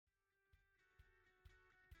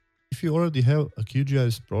If you already have a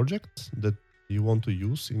QGIS project that you want to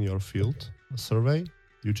use in your field survey,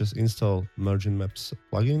 you just install Merging Maps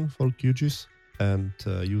plugin for QGIS and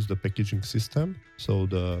use the packaging system. So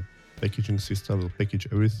the packaging system will package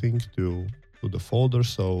everything to the folder,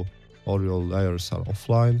 so all your layers are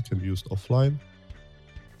offline, can be used offline.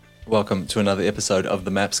 Welcome to another episode of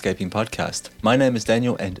the Mapscaping podcast. My name is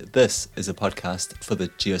Daniel and this is a podcast for the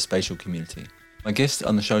geospatial community. My guest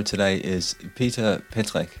on the show today is Peter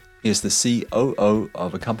Petrek. He is the COO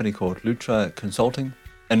of a company called Lutra Consulting,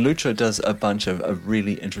 and Lutra does a bunch of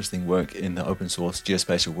really interesting work in the open source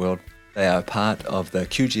geospatial world. They are part of the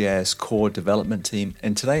QGIS core development team,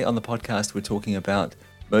 and today on the podcast we're talking about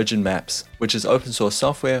Merging Maps, which is open source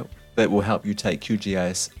software that will help you take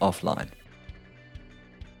QGIS offline.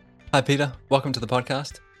 Hi Peter, welcome to the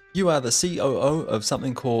podcast. You are the COO of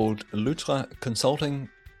something called Lutra Consulting.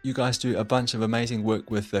 You guys do a bunch of amazing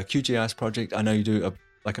work with the QGIS project. I know you do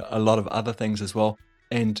a lot of other things as well.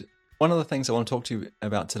 And one of the things I want to talk to you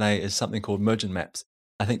about today is something called Merging Maps.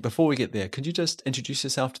 I think before we get there, could you just introduce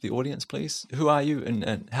yourself to the audience, please? Who are you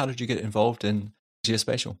and how did you get involved in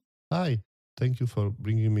geospatial? Hi, thank you for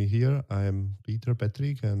bringing me here. I am Peter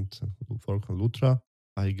Petrek and work on Lutra.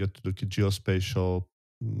 I got to the geospatial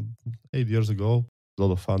 8 years ago. A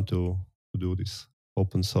lot of fun to do this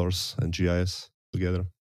open source and GIS together.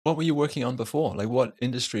 What were you working on before? Like what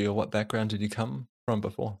industry or what background did you come from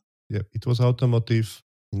before? Yeah, it was automotive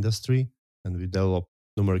industry, and we developed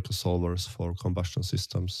numerical solvers for combustion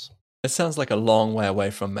systems. It sounds like a long way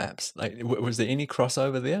away from maps. Like, was there any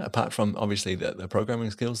crossover there apart from obviously the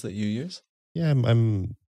programming skills that you use? Yeah,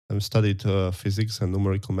 I'm studied physics and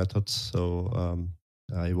numerical methods, so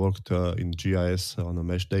I worked in GIS on a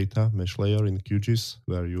mesh layer in QGIS,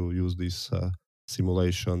 where you use these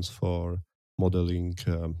simulations for modeling,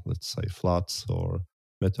 let's say, floods or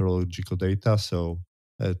meteorological data. So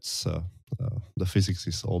it's the physics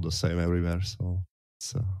is all the same everywhere. So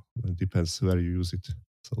it depends where you use it.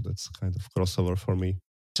 So that's kind of crossover for me.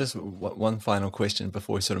 Just one final question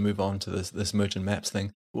before we sort of move on to this Merging Maps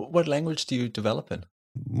thing. What language do you develop in?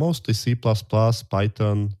 Mostly C++,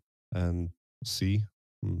 Python, and C.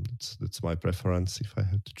 That's my preference if I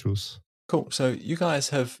had to choose. Cool. So you guys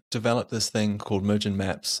have developed this thing called Merging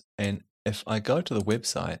Maps, and if I go to the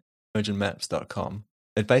website, mergingmaps.com,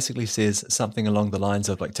 it basically says something along the lines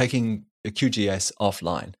of like taking a QGIS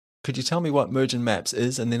offline. Could you tell me what Merging Maps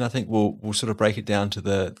is? And then I think we'll sort of break it down to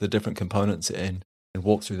the different components and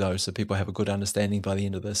walk through those so people have a good understanding by the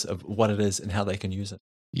end of this of what it is and how they can use it.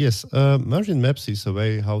 Yes, Merging Maps is a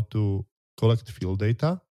way how to collect field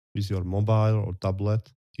data with your mobile or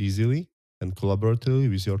tablet easily and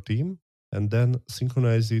collaboratively with your team, and then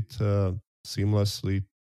synchronize it seamlessly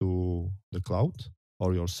to the cloud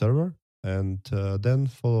or your server, and then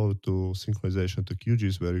follow to synchronization to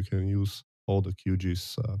QGIS, where you can use all the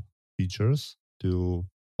QGIS features to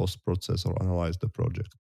post-process or analyze the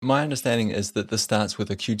project. My understanding is that this starts with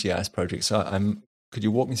a QGIS project. So could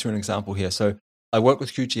you walk me through an example here? So I work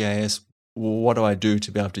with QGIS. What do I do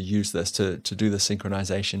to be able to use this to do the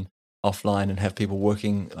synchronization offline and have people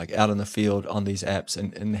working like out in the field on these apps?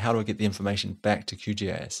 And how do I get the information back to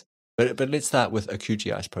QGIS? But let's start with a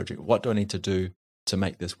QGIS project. What do I need to do to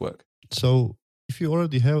make this work? So if you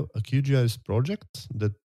already have a QGIS project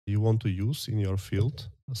that you want to use in your field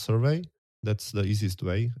survey, that's the easiest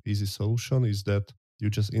way. Easy solution is that you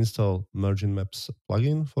just install Merging Maps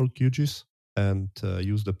plugin for QGIS and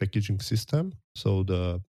use the packaging system. So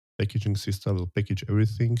the packaging system will package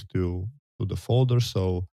everything to the folder,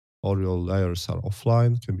 so all your layers are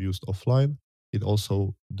offline, can be used offline. It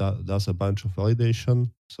also does a bunch of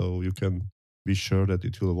validation, so you can be sure that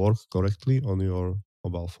it will work correctly on your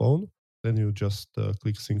mobile phone. Then you just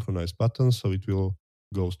click synchronize button, so it will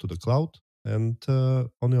goes to the cloud. And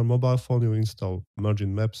on your mobile phone, you install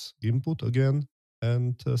Merging Maps input again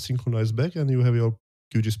and synchronize back, and you have your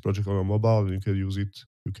QGIS project on your mobile, and you can use it.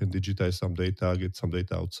 You can digitize some data, get some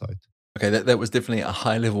data outside. Okay, that was definitely a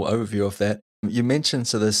high-level overview of that. You mentioned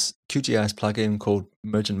this QGIS plugin called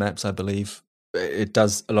Merging Maps, I believe. It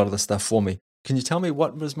does a lot of the stuff for me. Can you tell me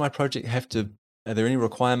what does my project have to? Are there any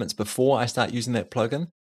requirements before I start using that plugin?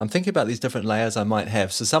 I'm thinking about these different layers I might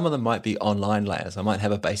have. So some of them might be online layers. I might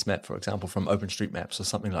have a base map, for example, from OpenStreetMaps or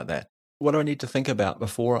something like that. What do I need to think about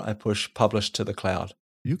before I push publish to the cloud?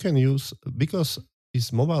 You can use, because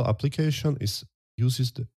this mobile application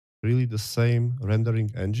uses really the same rendering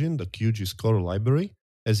engine, the QGIS core library,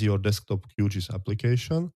 as your desktop QGIS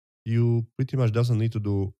application. You pretty much doesn't need to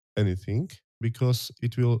do anything because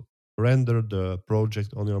it will render the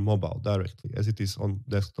project on your mobile directly as it is on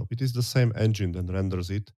desktop. It is the same engine that renders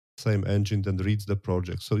it. same engine that reads the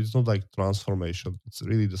project. So it's not like transformation. It's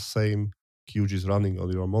really the same QGIS running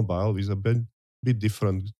on your mobile with a bit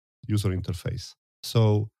different user interface.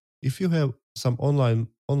 So if you have some online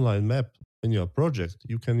map in your project,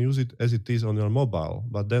 you can use it as it is on your mobile.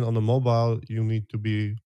 But then on a mobile, you need to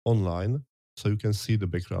be online so you can see the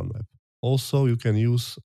background map. Also, you can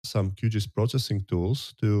use some QGIS processing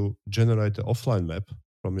tools to generate the offline map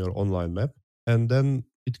from your online map, and then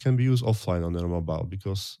it can be used offline on your mobile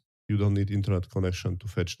because you don't need internet connection to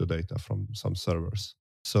fetch the data from some servers.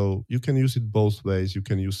 So you can use it both ways. You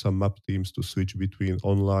can use some map teams to switch between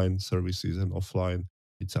online services and offline.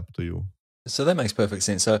 It's up to you. So that makes perfect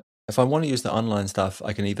sense. So if I want to use the online stuff,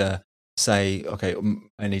 I can either say, okay,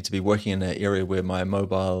 I need to be working in an area where my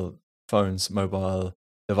mobile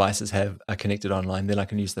devices are connected online. Then I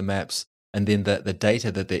can use the maps, and then the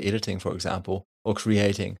data that they're editing, for example, or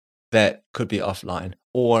creating, that could be offline.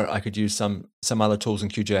 Or I could use some other tools in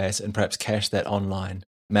QGIS and perhaps cache that online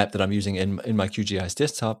map that I'm using in my QGIS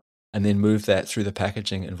desktop, and then move that through the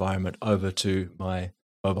packaging environment over to my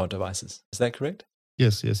mobile devices. Is that correct?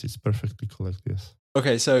 Yes, it's perfectly correct. Yes.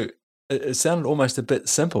 Okay, so it sounded almost a bit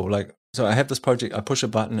simple. Like, so I have this project, I push a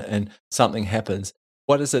button and something happens.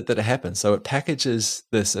 What is it that it happens? So it packages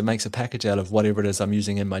this, it makes a package out of whatever it is I'm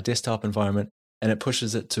using in my desktop environment, and it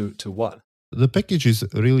pushes it to what? The package is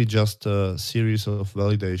really just a series of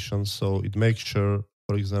validations. So it makes sure,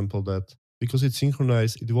 for example, that because it's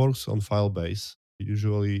synchronized, it works on file base.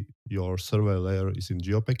 Usually your survey layer is in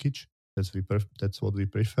geo package. That's what we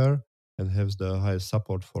prefer and has the highest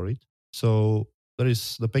support for it. So there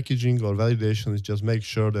is the packaging or validation is just make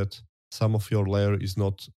sure that some of your layer is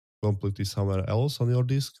not completely somewhere else on your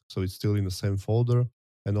disk. So it's still in the same folder,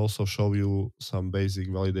 and also show you some basic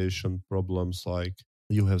validation problems like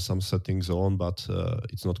you have some settings on, but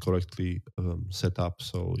it's not correctly set up,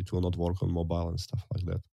 so it will not work on mobile and stuff like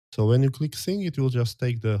that. So when you click sync, it will just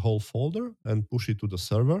take the whole folder and push it to the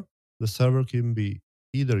server. The server can be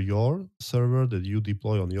either your server that you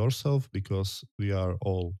deploy on yourself, because we are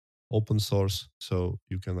all open source, so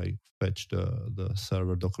you can like fetch the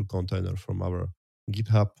server Docker container from our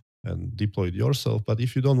GitHub and deploy it yourself. But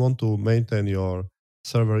if you don't want to maintain your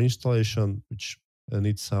server installation, which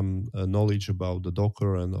needs some knowledge about the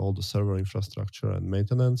Docker and all the server infrastructure and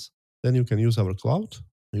maintenance, then you can use our cloud.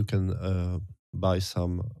 You can buy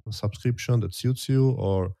some subscription that suits you,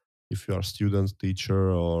 or if you are a student,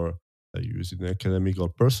 teacher, or you use it in academic or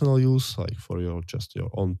personal use, like for your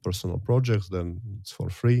own personal projects, then it's for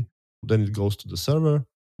free. Then it goes to the server,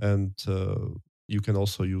 and you can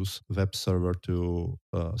also use web server to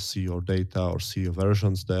see your data or see your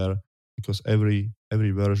versions there, because every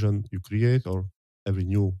version you create or every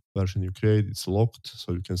new version you create, it's logged,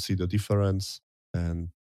 so you can see the difference and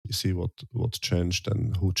you see what changed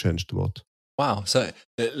and who changed what. Wow. So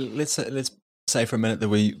let's say for a minute that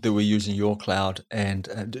we're using your cloud,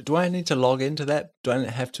 and do I need to log into that? Do I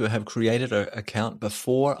have to have created an account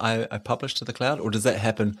before I publish to the cloud, or does that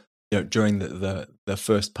happen during the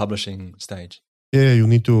first publishing stage? Yeah, you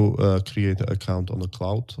need to create an account on the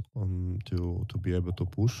cloud to be able to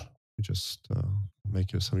push. You just make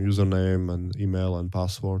some username and email and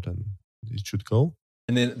password, and it should go.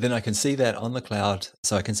 And then I can see that on the cloud.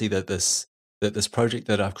 So I can see that this project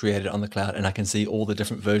that I've created on the cloud, and I can see all the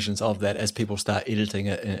different versions of that as people start editing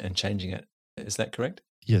it and changing it. Is that correct?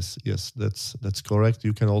 Yes, that's correct.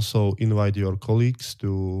 You can also invite your colleagues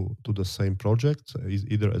to the same project,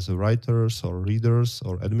 either as writers or readers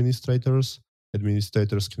or administrators.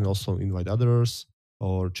 Administrators can also invite others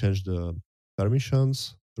or change the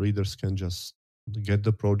permissions. Readers can just get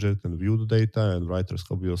the project and view the data, and writers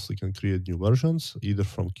obviously can create new versions, either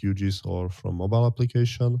from QGIS or from mobile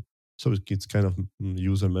application. So it's kind of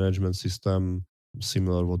user management system,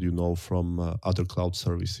 similar what you know from other cloud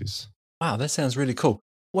services. Wow, that sounds really cool.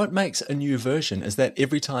 What makes a new version? Is that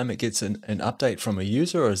every time it gets an update from a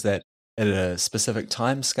user, or is that at a specific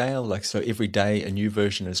time scale? Like, so every day a new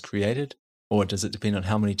version is created, or does it depend on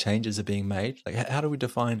how many changes are being made? Like, how do we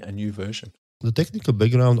define a new version? The technical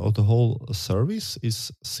background of the whole service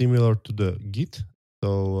is similar to the Git.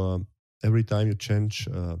 So every time you change,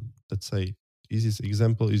 let's say, easiest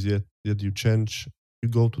example is that you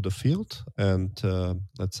go to the field and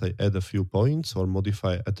let's say add a few points or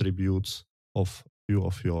modify attributes of few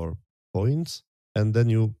of your points, and then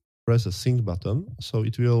you press a sync button. So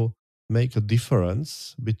it will make a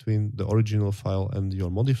difference between the original file and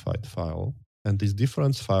your modified file. And this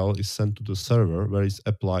difference file is sent to the server where it's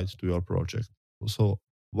applied to your project. So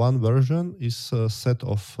one version is a set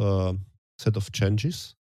of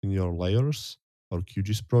changes in your layers or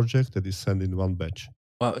QGIS project that is sent in one batch.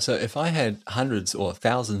 Well, so if I had hundreds or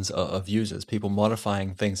thousands of users, people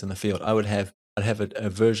modifying things in the field, I'd have a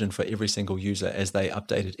version for every single user as they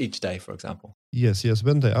updated each day, for example. Yes, yes.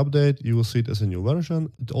 When they update, you will see it as a new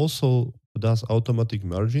version. It also does automatic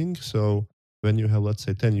merging. So when you have, let's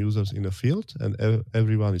say, 10 users in a field and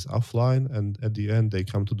everyone is offline, and at the end they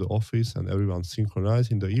come to the office and everyone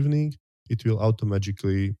synchronized in the evening, it will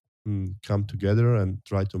automatically come together and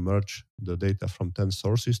try to merge the data from 10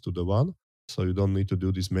 sources to the one. So you don't need to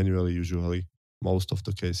do this manually usually. Most of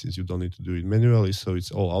the cases, you don't need to do it manually. So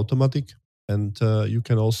it's all automatic. And you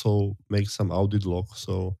can also make some audit log.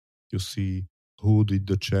 So you see who did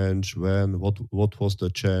the change, when, what was the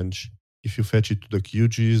change. If you fetch it to the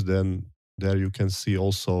QGIS, then there you can see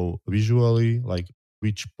also visually like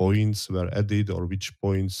which points were added or which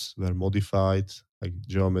points were modified, like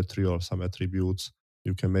geometry or some attributes.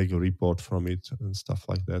 You can make a report from it and stuff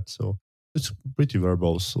like that. So it's pretty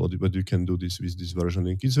verbose what you can do this with this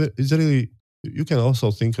versioning. It's really, you can also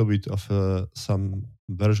think of it of some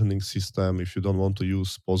versioning system if you don't want to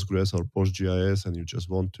use Postgres or PostGIS and you just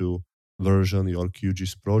want to version your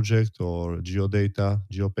QGIS project or geodata,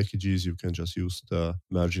 geo packages, you can just use the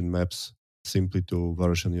margin maps simply to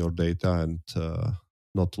version your data and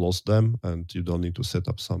not lose them. And you don't need to set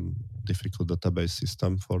up some difficult database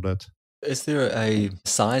system for that. Is there a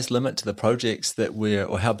size limit to the projects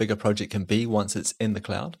or how big a project can be once it's in the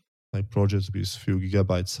cloud? My projects with few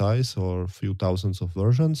gigabyte size or few thousands of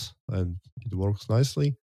versions, and it works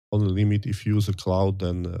nicely. Only limit if you use a cloud,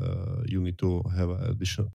 then you need to have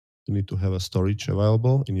additional. You need to have a storage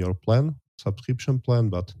available in your plan, subscription plan.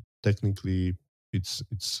 But technically, it's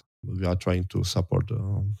we are trying to support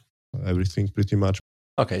everything pretty much.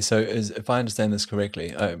 Okay, so if I understand this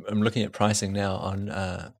correctly, I'm looking at pricing now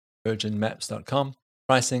on virginmaps.com.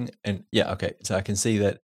 Pricing, and yeah, okay, so I can see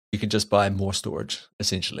that you can just buy more storage,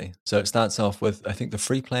 essentially. So it starts off with, I think the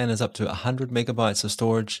free plan is up to 100 megabytes of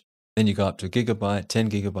storage. Then you go up to a gigabyte,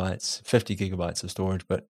 10 gigabytes, 50 gigabytes of storage.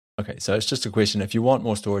 But okay, so it's just a question. If you want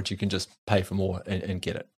more storage, you can just pay for more and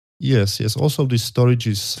get it. Yes, yes. Also, this storage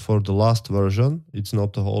is for the last version. It's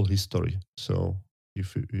not the whole history. So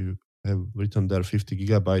if you have written there 50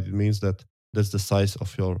 gigabyte, it means that that's the size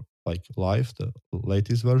of your like life, the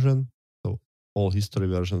latest version. So all history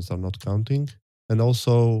versions are not counting. And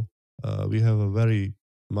also, we have a very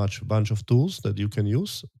much bunch of tools that you can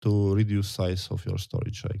use to reduce size of your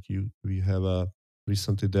storage. We have a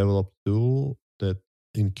recently developed tool that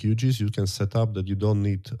in QGIS you can set up that you don't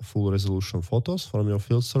need full resolution photos from your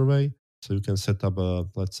field survey. So you can set up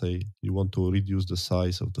let's say you want to reduce the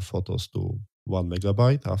size of the photos to 1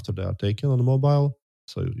 megabyte after they are taken on mobile.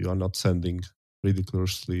 So you are not sending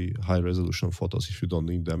ridiculously high resolution photos if you don't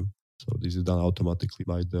need them. So this is done automatically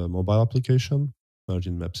by the mobile application,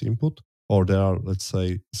 Margin Maps input. Or there are, let's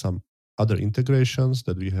say, some other integrations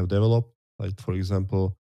that we have developed. Like, for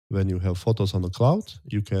example, when you have photos on the cloud,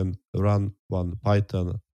 you can run one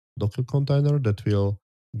Python Docker container that will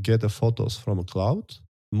get the photos from a cloud,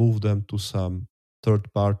 move them to some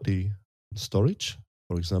third-party storage,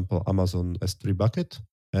 for example, Amazon S3 bucket,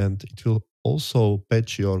 and it will also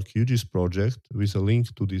patch your QGIS project with a link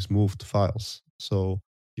to these moved files. So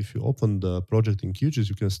if you open the project in QGIS,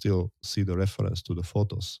 you can still see the reference to the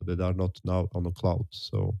photos that are not now on the cloud.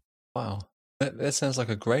 So, wow, that sounds like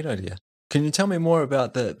a great idea. Can you tell me more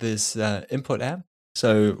about this input app?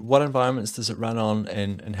 So what environments does it run on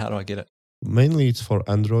and how do I get it? mainly it's for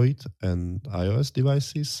Android and iOS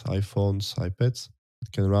devices, iPhones, iPads.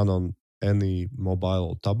 It can run on any mobile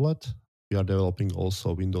or tablet. We are developing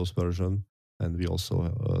also Windows version and we also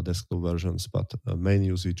have desktop versions, but main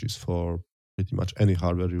usage is for pretty much any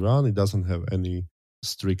hardware you run. It doesn't have any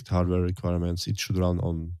strict hardware requirements. It should run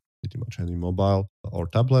on pretty much any mobile or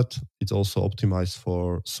tablet. It's also optimized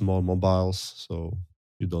for small mobiles, so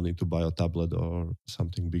you don't need to buy a tablet or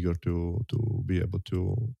something bigger to be able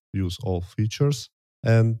to use all features.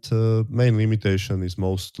 And main limitation is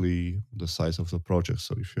mostly the size of the project.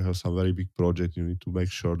 So if you have some very big project, you need to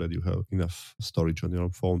make sure that you have enough storage on your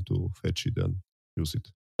phone to fetch it and use it.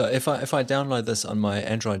 So if I download this on my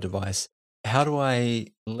Android device, how do I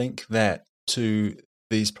link that to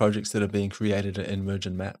these projects that are being created in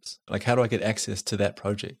Mergent Maps? Like, how do I get access to that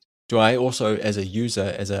project? Do I also, as a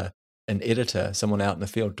user, an editor, someone out in the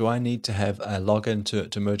field, do I need to have a login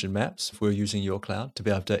to Mergent Maps if we're using your cloud to be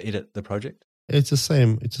able to edit the project? It's the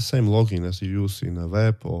same. It's the same login as you use in a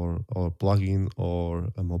web or plugin or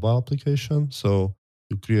a mobile application. So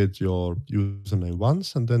you create your username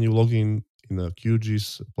once, and then you log in a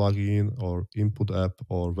QGIS plugin or input app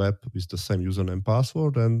or web with the same username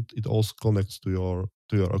password, and it also connects to your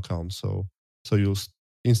account. So you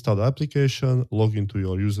install the application, log into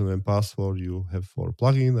your username and password you have for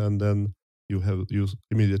plugin, and then you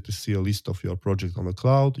immediately see a list of your project on the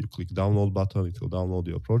cloud. You click download button, it will download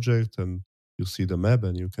your project, and you see the map,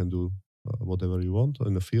 and you can do whatever you want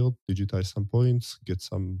in the field, digitize some points, edit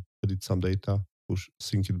some data,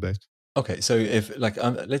 sync it back. Okay, so if like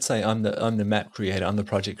let's say I'm the map creator, I'm the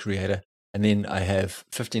project creator, and then I have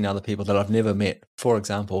 15 other people that I've never met, for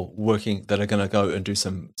example, working that are going to go and do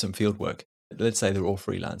some field work. Let's say they're all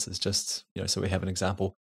freelancers, just so we have an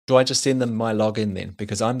example. Do I just send them my login then?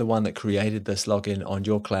 Because I'm the one that created this login on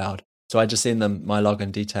your cloud. So I just send them my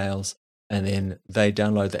login details, and then they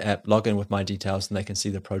download the app, log in with my details, and they can see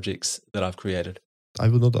the projects that I've created. I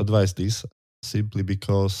would not advise this simply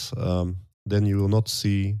because then you will not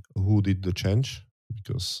see who did the change,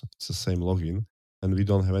 because it's the same login, and we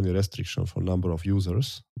don't have any restriction for number of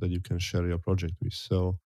users that you can share your project with.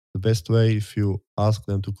 So the best way, if you ask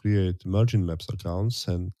them to create Merging Maps accounts,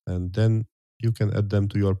 and then you can add them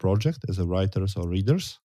to your project as a writers or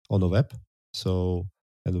readers on a web. So,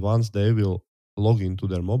 and once they will log into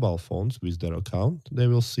their mobile phones with their account, they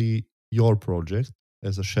will see your project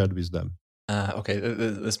as a shared with them. Okay,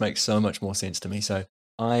 this makes so much more sense to me. So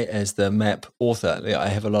I, as the map author, I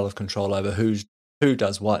have a lot of control over who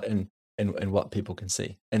does what and what people can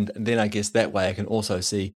see. And then I guess that way I can also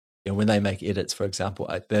see, when they make edits, for example,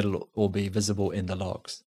 that'll all be visible in the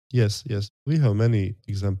logs. Yes. We have many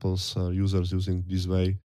examples, users using this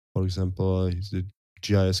way. For example,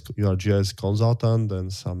 you are GIS consultant,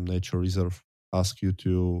 and some nature reserve ask you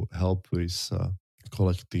to help with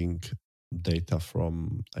collecting data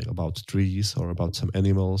from about trees or about some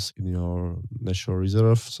animals in your nature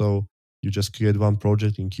reserve. So you just create one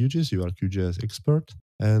project in QGIS. You are QGIS expert,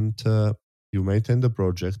 and you maintain the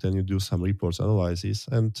project, and you do some reports analysis,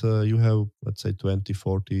 and you have, let's say, 20,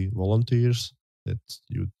 40 volunteers that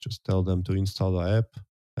you just tell them to install the app,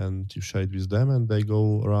 and you share it with them, and they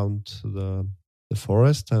go around the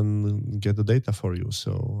forest and get the data for you.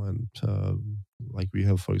 So, and like we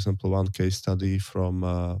have, for example, one case study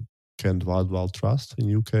from Kent Wildlife Trust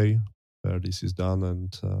in UK, where this is done,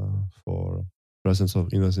 and for presence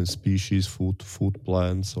of invasive species, food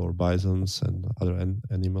plants or bisons and other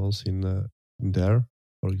animals in there,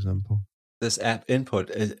 for example. This app input,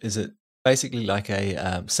 is it basically like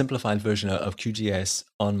a simplified version of QGIS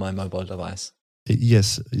on my mobile device?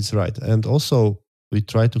 Yes, it's right. And also we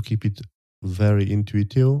try to keep it very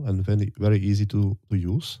intuitive and very, very easy to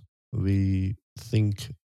use. We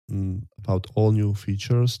think about all new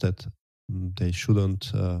features that they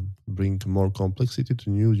shouldn't bring more complexity to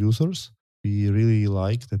new users. We really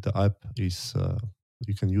like that the app is,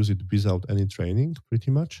 you can use it without any training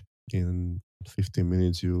pretty much. In 15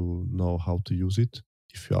 minutes, you know how to use it.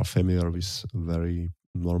 If you are familiar with very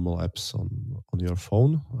normal apps on your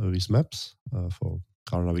phone with maps for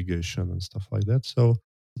car navigation and stuff like that. So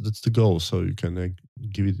that's the goal. So you can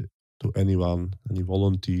give it to anyone, any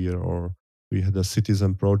volunteer, or we had a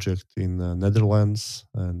citizen project in Netherlands,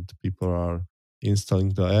 and people are installing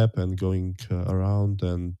the app and going around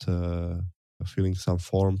and filling some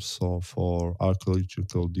forms for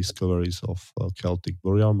archaeological discoveries of Celtic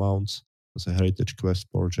burial mounds. It's a heritage quest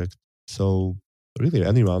project. So really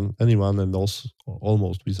anyone, and also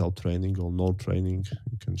almost without training or no training,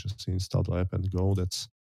 you can just install the app and go. That's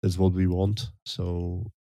what we want. So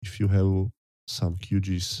if you have some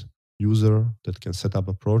QGIS user that can set up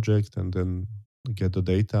a project and then get the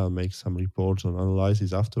data and make some reports and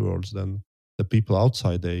analysis afterwards, then the people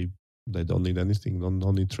outside, they don't need anything,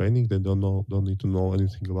 don't need training, they don't need to know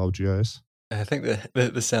anything about GIS. I think that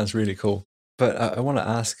this sounds really cool. But I want to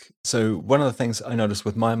ask, so one of the things I notice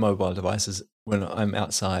with my mobile devices when I'm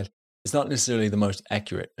outside, it's not necessarily the most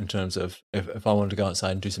accurate in terms of if I wanted to go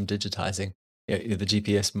outside and do some digitizing, the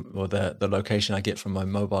GPS or the location I get from my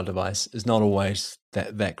mobile device is not always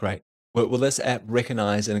that great. Will this app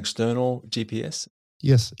recognize an external GPS?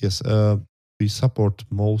 Yes. We support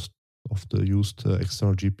most of the used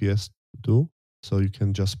external GPS too. So you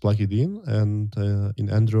can just plug it in, and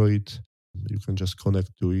in Android, you can just connect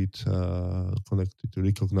to it to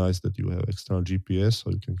recognize that you have external GPS, so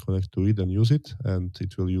you can connect to it and use it, and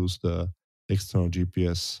it will use the external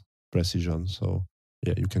GPS precision. So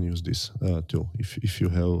yeah, you can use this too if you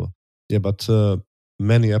have. Yeah, but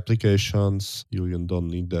many applications you don't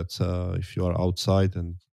need that. If you are outside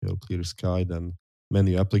and you have clear sky, then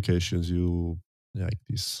many applications you like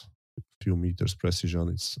this few meters precision.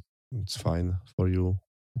 It's fine for you.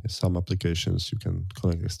 Some applications you can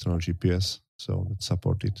connect external GPS, so let's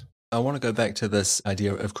support it. I want to go back to this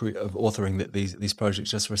idea of authoring these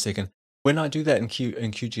projects just for a second. When I do that in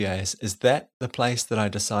QGIS, is that the place that I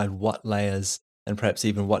decide what layers and perhaps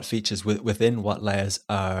even what features within what layers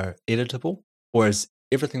are editable? Or is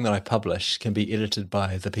everything that I publish can be edited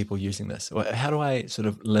by the people using this? Or how do I sort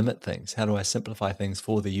of limit things? How do I simplify things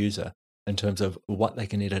for the user in terms of what they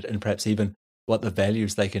can edit and perhaps even what the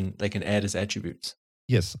values they can add as attributes?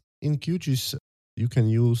 Yes, in QGIS you can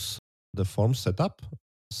use the form setup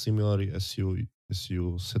similarly as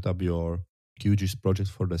you set up your QGIS project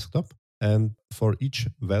for desktop, and for each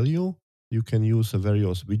value you can use a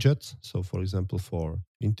various widgets. So, for example, for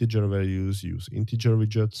integer values, use integer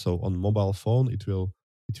widget. So on mobile phone, it will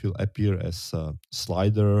appear as a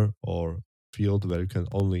slider or field where you can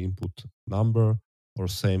only input number, or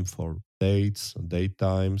same for dates and date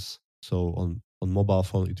times. So on mobile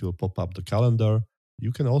phone, it will pop up the calendar.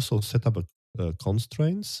 You can also set up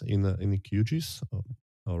constraints in QGIS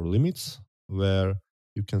or limits where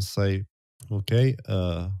you can say, okay,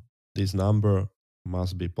 this number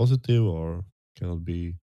must be positive or cannot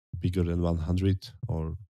be bigger than 100.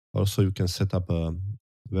 Or also you can set up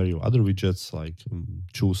various other widgets like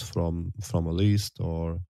choose from a list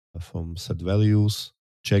or from set values,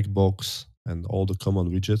 checkbox, and all the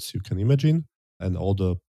common widgets you can imagine, and all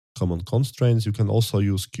the common constraints. You can also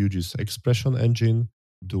use QGIS expression engine,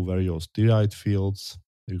 do various derived fields.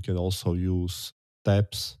 You can also use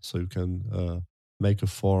tabs, so you can make a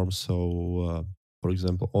form. So, for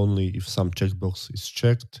example, only if some checkbox is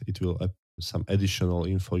checked, it will some additional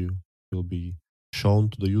info will be shown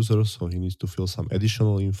to the user. So he needs to fill some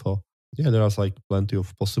additional info. Yeah, there are like plenty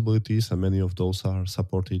of possibilities, and many of those are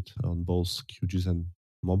supported on both QGIS and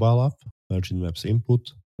mobile app. Margin maps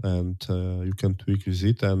input, and you can tweak with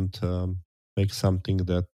it and make something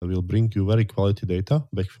that will bring you very quality data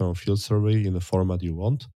back from field survey in the format you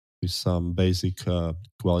want, with some basic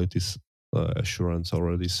quality assurance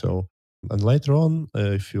already. So, and later on,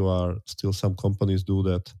 if you are still, some companies do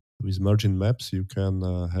that with margin maps, you can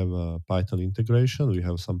have a Python integration. We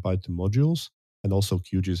have some Python modules, and also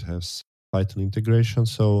QGIS has Python integration.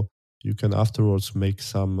 So you can afterwards make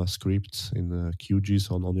some scripts in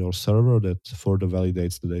QGIS on your server that further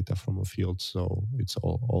validates the data from a field. So it's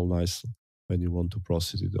all nice when you want to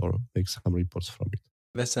process it or make some reports from it.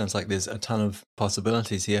 That sounds like there's a ton of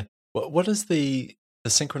possibilities here. What does the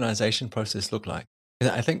synchronization process look like? And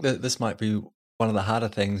I think that this might be one of the harder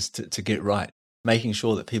things to get right, making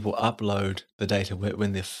sure that people upload the data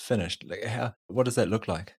when they're finished. Like what does that look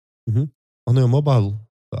like? Mhm. On your mobile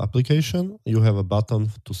application, you have a button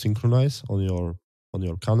to synchronize on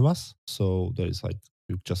your canvas. So there is like,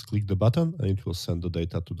 you just click the button and it will send the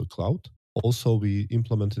data to the cloud. Also, we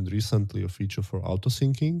implemented recently a feature for auto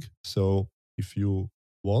syncing. So if you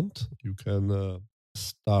want, you can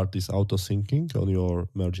start this auto syncing on your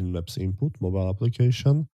Margin Maps input mobile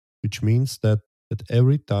application, which means that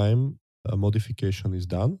every time a modification is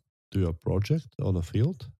done to your project on a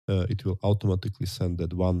field, it will automatically send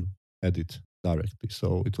that one edit directly.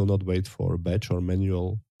 So it will not wait for a batch or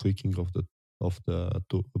manual clicking of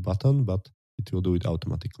the button, but it will do it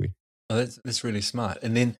automatically. Oh, that's really smart.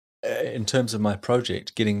 And then in terms of my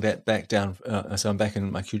project, getting that back down. So I'm back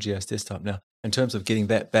in my QGIS desktop now. In terms of getting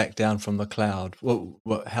that back down from the cloud,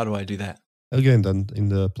 how do I do that? Again, then in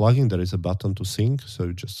the plugin there is a button to sync. So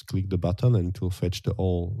you just click the button and it will fetch the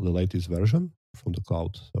latest version from the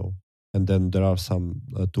cloud. So, and then there are some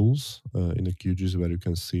tools in the QGIS where you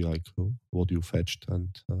can see like what you fetched and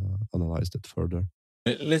analyze that further.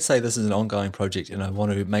 Let's say this is an ongoing project and I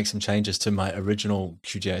want to make some changes to my original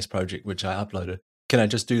QGIS project, which I uploaded. Can I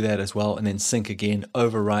just do that as well and then sync again,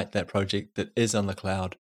 overwrite that project that is on the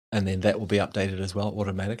cloud, and then that will be updated as well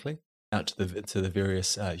automatically out to the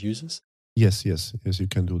various users? Yes, you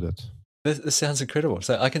can do that. This sounds incredible.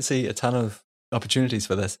 So I can see a ton of opportunities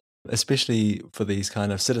for this, especially for these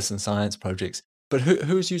kind of citizen science projects. But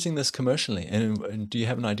who's using this commercially, and do you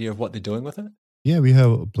have an idea of what they're doing with it? Yeah, we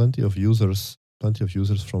have plenty of users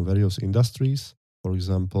from various industries. For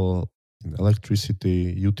example, in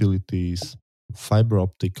electricity, utilities, fiber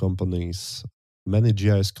optic companies, many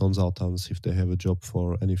GIS consultants, if they have a job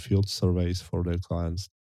for any field surveys for their clients,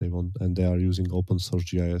 they want, and they are using open source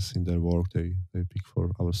GIS in their work, they pick for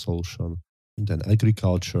our solution. And then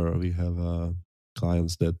agriculture, we have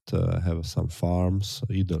clients that have some farms,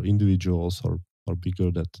 either individuals or bigger,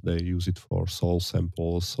 that they use it for soil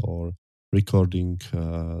samples or recording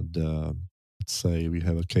let's say we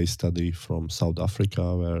have a case study from South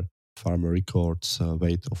Africa where farmer records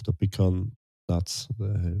weight of the pecan nuts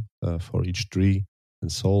for each tree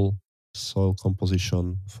and soil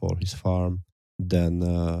composition for his farm. Then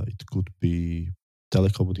it could be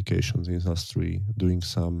telecommunications industry doing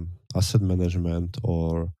some asset management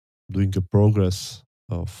or doing a progress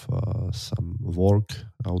of some work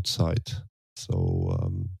outside. So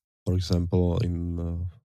For example,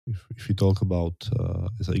 if we talk about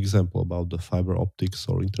as an example about the fiber optics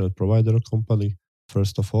or internet provider company,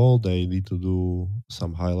 first of all, they need to do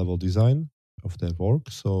some high-level design of their work.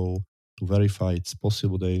 So to verify it's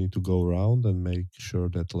possible, they need to go around and make sure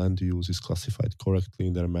that land use is classified correctly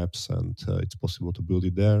in their maps, and it's possible to build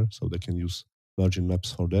it there. So they can use margin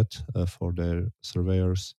maps for that for their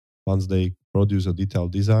surveyors. Once they produce a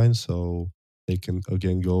detailed design, so they can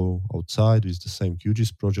again go outside with the same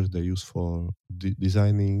QGIS project they use for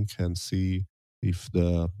designing and see if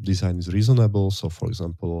the design is reasonable. So, for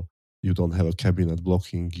example, you don't have a cabinet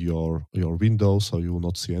blocking your window, so you will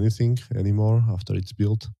not see anything anymore after it's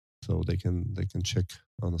built. So they can check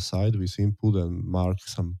on the side with input and mark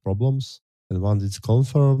some problems. And once it's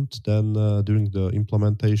confirmed, then during the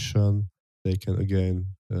implementation, they can again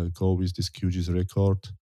go with this QGIS record,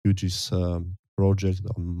 QGIS project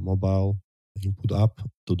on mobile, input up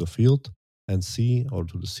to the field and see, or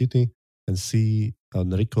to the city, and see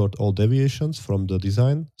and record all deviations from the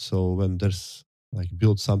design. So when there's like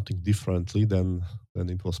build something differently than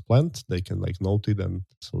it was planned, they can like note it, and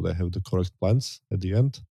so they have the correct plans at the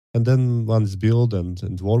end. And then once built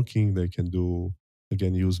and working, they can do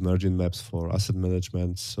again use margin maps for asset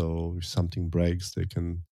management. So if something breaks, they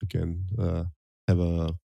can again have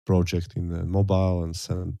a project in mobile and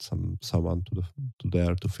send someone to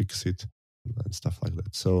there to fix it and stuff like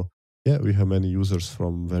that. So yeah, we have many users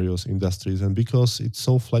from various industries, and because it's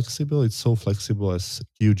so flexible as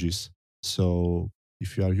QGIS. So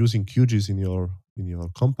if you are using QGIS in your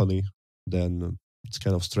company, then it's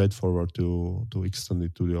kind of straightforward to extend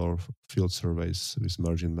it to your field surveys with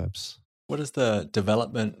margin maps. What does the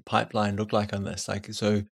development pipeline look like on this? Like,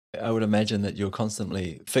 so I would imagine that you're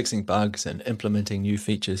constantly fixing bugs and implementing new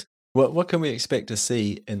features. What can we expect to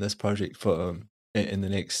see in this project for in the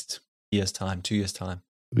next year's time, 2 years' time?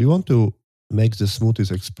 We want to make the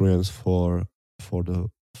smoothest experience for the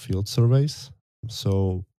field surveys.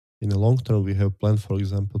 So in the long term, we have planned, for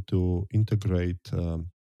example, to integrate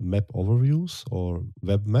map overviews or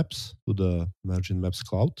web maps to the Margin Maps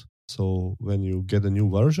cloud. So when you get a new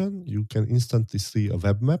version, you can instantly see a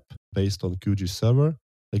web map based on QGIS server.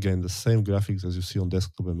 Again, the same graphics as you see on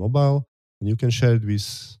desktop and mobile, and you can share it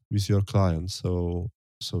with your client. So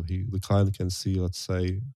the client can see, let's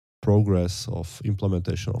say, progress of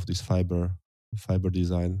implementation of this fiber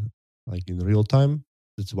design like in real time.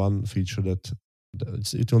 It's one feature that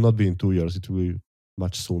it will not be in 2 years. It will be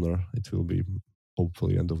much sooner. It will be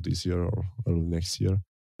hopefully end of this year or early next year.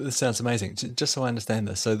 This sounds amazing. Just so I understand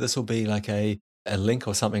this, so this will be like a link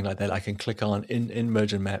or something like that I can click on in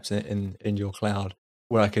Mergent Maps in your cloud,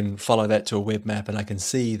 where I can follow that to a web map and I can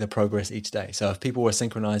see the progress each day. So if people were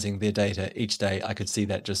synchronizing their data each day, I could see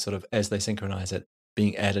that just sort of as they synchronize it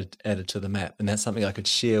being added to the map, and that's something I could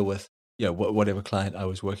share with whatever client I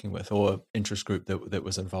was working with or interest group that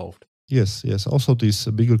was involved. Yes. Also, these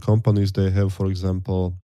bigger companies, they have, for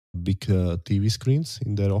example, big TV screens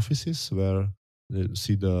in their offices where they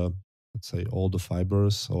see let's say, all the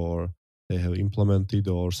fibers, or they have implemented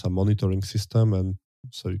or some monitoring system, and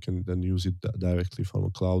so you can then use it directly from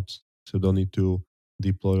a cloud. So you don't need to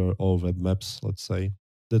deploy all web maps, let's say.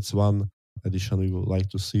 That's one addition we would like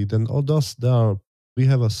to see. Then all those, we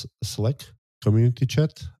have a Slack community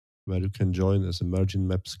chat where you can join as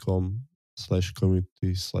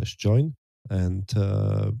emergingmaps.com/community/join. And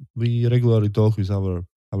we regularly talk with our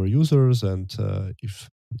users, and if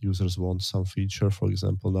users want some feature, for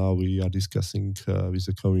example, now we are discussing with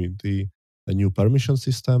the community a new permission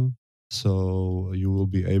system. So you will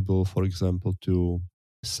be able, for example, to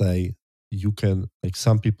say you can, like,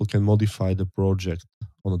 some people can modify the project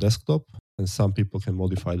on a desktop and some people can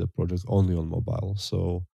modify the project only on mobile.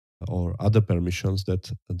 So, or other permissions that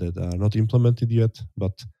are not implemented yet,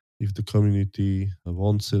 but if the community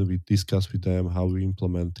wants it, we discuss with them how we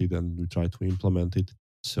implement it and we try to implement it.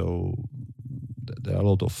 So there are a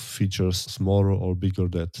lot of features, smaller or bigger,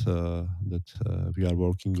 that we are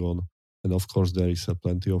working on. And of course, there is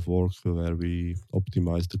plenty of work where we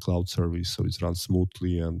optimize the cloud service so it runs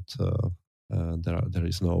smoothly, and there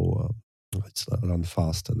is no it's run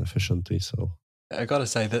fast and efficiently. So I got to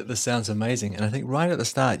say that this sounds amazing. And I think right at the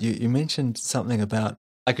start, you mentioned something about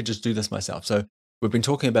I could just do this myself. So we've been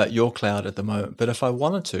talking about your cloud at the moment, but if I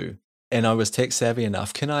wanted to, and I was tech savvy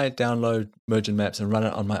enough, can I download Mergent Maps and run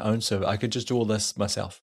it on my own server? I could just do all this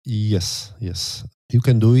myself. yes, you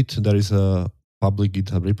can do it. There is a public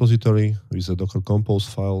GitHub repository with a Docker Compose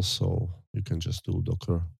file, so you can just do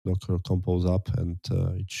Docker Compose up, and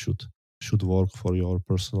it should work for your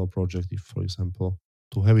personal project. If, for example,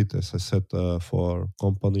 to have it, as I said, for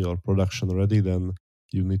company or production ready, then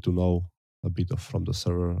you need to know a bit of from the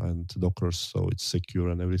server and Docker, so it's secure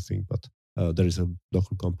and everything. But there is a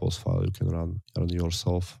Docker Compose file you can run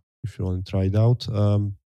yourself if you want to try it out.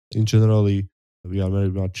 In generally, we are very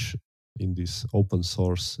much in this open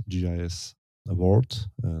source GIS world,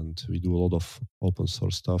 and we do a lot of open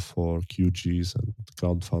source stuff for QGIS and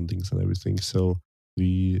crowdfundings and everything. So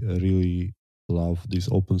we really love this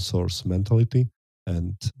open source mentality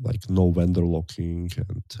and like no vendor locking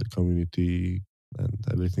and community and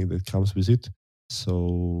everything that comes with it.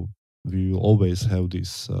 So we will always have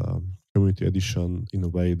this community edition in a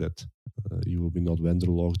way that you will be not vendor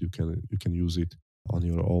locked. You can use it on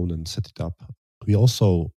your own and set it up. We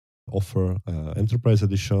also offer enterprise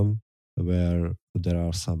edition where there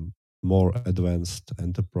are some more advanced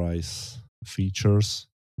enterprise features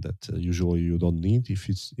that usually you don't need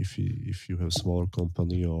if you have a smaller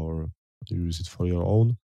company or you use it for your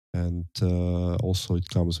own. And also it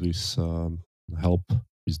comes with help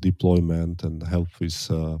with deployment and help with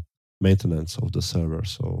maintenance of the server.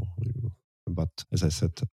 But as I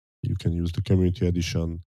said, you can use the community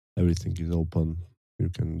edition. Everything is open. You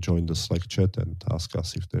can join the Slack chat and ask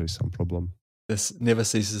us if there is some problem. This never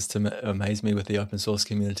ceases to amaze me with the open source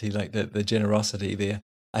community, like the generosity there.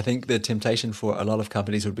 I think the temptation for a lot of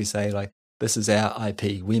companies would be say like, this is our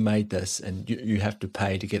IP, we made this, and you have to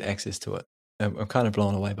pay to get access to it. I'm kind of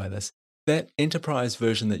blown away by this. That enterprise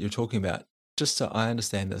version that you're talking about, just so I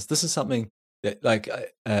understand this is something that like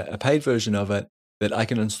a paid version of it that I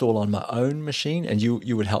can install on my own machine, and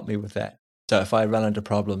you would help me with that. So if I run into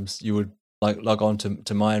problems, you would like log on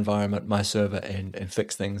to my environment, my server, and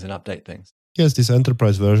fix things and update things. Yes, this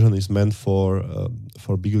enterprise version is meant for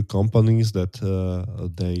bigger companies that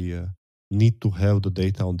they need to have the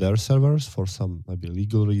data on their servers for some maybe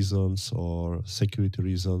legal reasons or security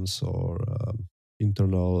reasons or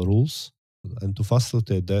internal rules. And to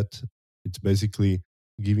facilitate that, it's basically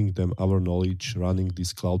giving them our knowledge, running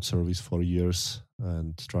this cloud service for years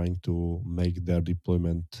and trying to make their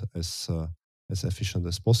deployment as efficient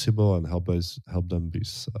as possible and help them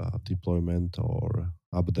with deployment or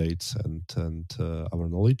updates and our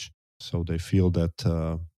knowledge. So they feel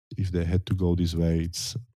that if they had to go this way,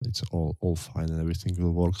 it's all fine and everything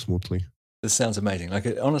will work smoothly. This sounds amazing. Like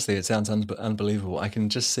honestly, it sounds unbelievable. I can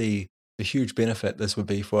just see the huge benefit this would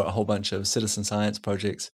be for a whole bunch of citizen science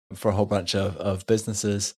projects, for a whole bunch of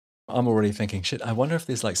businesses. I'm already thinking, shit, I wonder if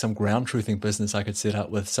there's like some ground truthing business I could set up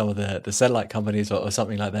with some of the satellite companies or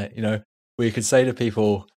something like that, where you could say to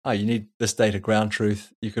people, oh, you need this data ground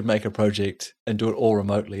truth. You could make a project and do it all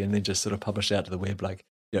remotely and then just sort of publish it out to the web. Like,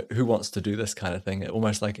 who wants to do this kind of thing?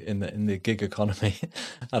 Almost like in the gig economy.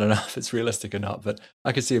 I don't know if it's realistic or not, but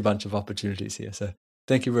I could see a bunch of opportunities here. So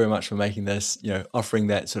thank you very much for making this, offering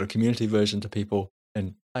that sort of community version to people.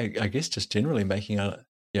 And I guess just generally making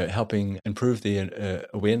helping improve the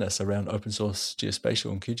awareness around open source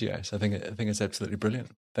geospatial and QGIS. I think it's absolutely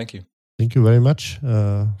brilliant. Thank you. Thank you very much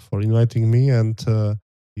for inviting me, and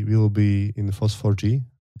we will be in Phos4G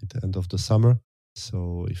at the end of the summer.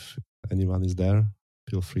 So if anyone is there,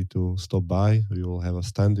 feel free to stop by. We will have a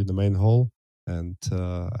stand in the main hall, and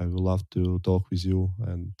I would love to talk with you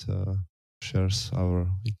and share our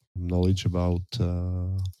knowledge about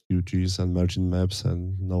QGIS and merging maps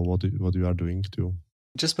and know what you are doing too.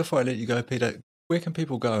 Just before I let you go, Peter, where can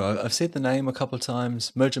people go? I've said the name a couple of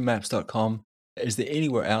times, mergingmaps.com. Is there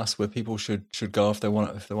anywhere else where people should go if they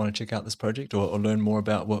want to check out this project or learn more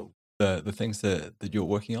about what the things that you're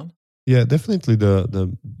working on? Yeah, definitely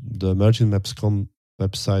the mergingmaps.com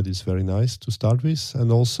website is very nice to start with,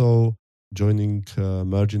 and also joining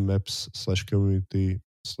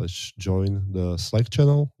mergingmaps/community/join the Slack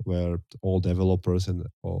channel where all developers and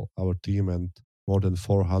all our team and more than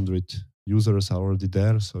 400 users are already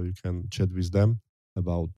there, so you can chat with them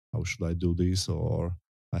about how should I do this or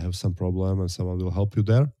I have some problem, and someone will help you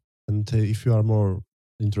there. And if you are more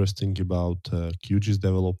interested about QGIS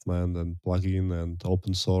development and plugin and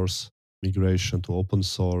open source migration to open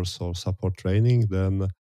source or support training, then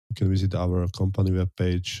you can visit our company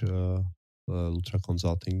webpage, Lutra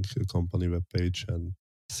Consulting company webpage, and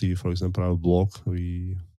see, for example, our blog.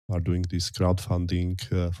 We are doing this crowdfunding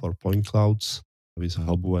for point clouds with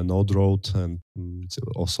Habu and Node-ROAD, and it's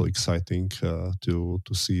also exciting to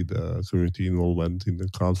see the community involvement in the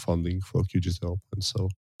crowdfunding for QGIS development. So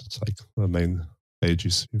that's like the main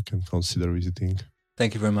pages you can consider visiting.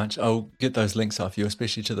 Thank you very much. I'll get those links off you,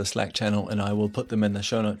 especially to the Slack channel, and I will put them in the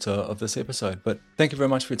show notes of this episode. But thank you very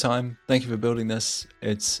much for your time. Thank you for building this.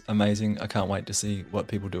 It's amazing. I can't wait to see what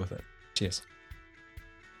people do with it. Cheers.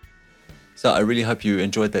 So I really hope you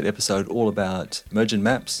enjoyed that episode all about merging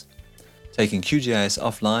maps, taking QGIS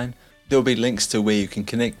offline. There will be links to where you can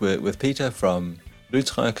connect with Peter from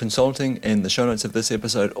Lutra Consulting in the show notes of this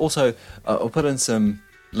episode. Also, I'll put in some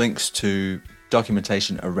links to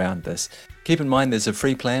documentation around this. Keep in mind there's a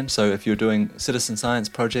free plan, so if you're doing citizen science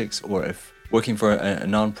projects or if working for a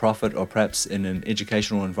non-profit or perhaps in an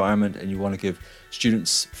educational environment and you want to give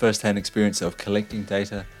students first-hand experience of collecting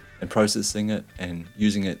data and processing it and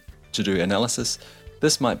using it to do analysis,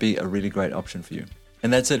 this might be a really great option for you.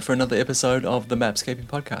 And that's it for another episode of the Mapscaping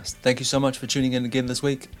Podcast. Thank you so much for tuning in again this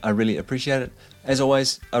week. I really appreciate it. As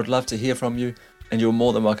always, I would love to hear from you, and you're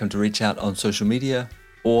more than welcome to reach out on social media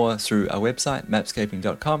or through our website,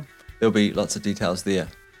 mapscaping.com. There'll be lots of details there.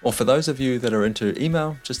 Or for those of you that are into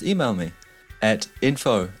email, just email me at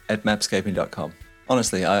info@mapscaping.com.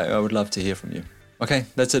 Honestly, I would love to hear from you. Okay,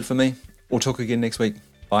 that's it for me. We'll talk again next week.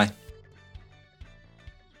 Bye.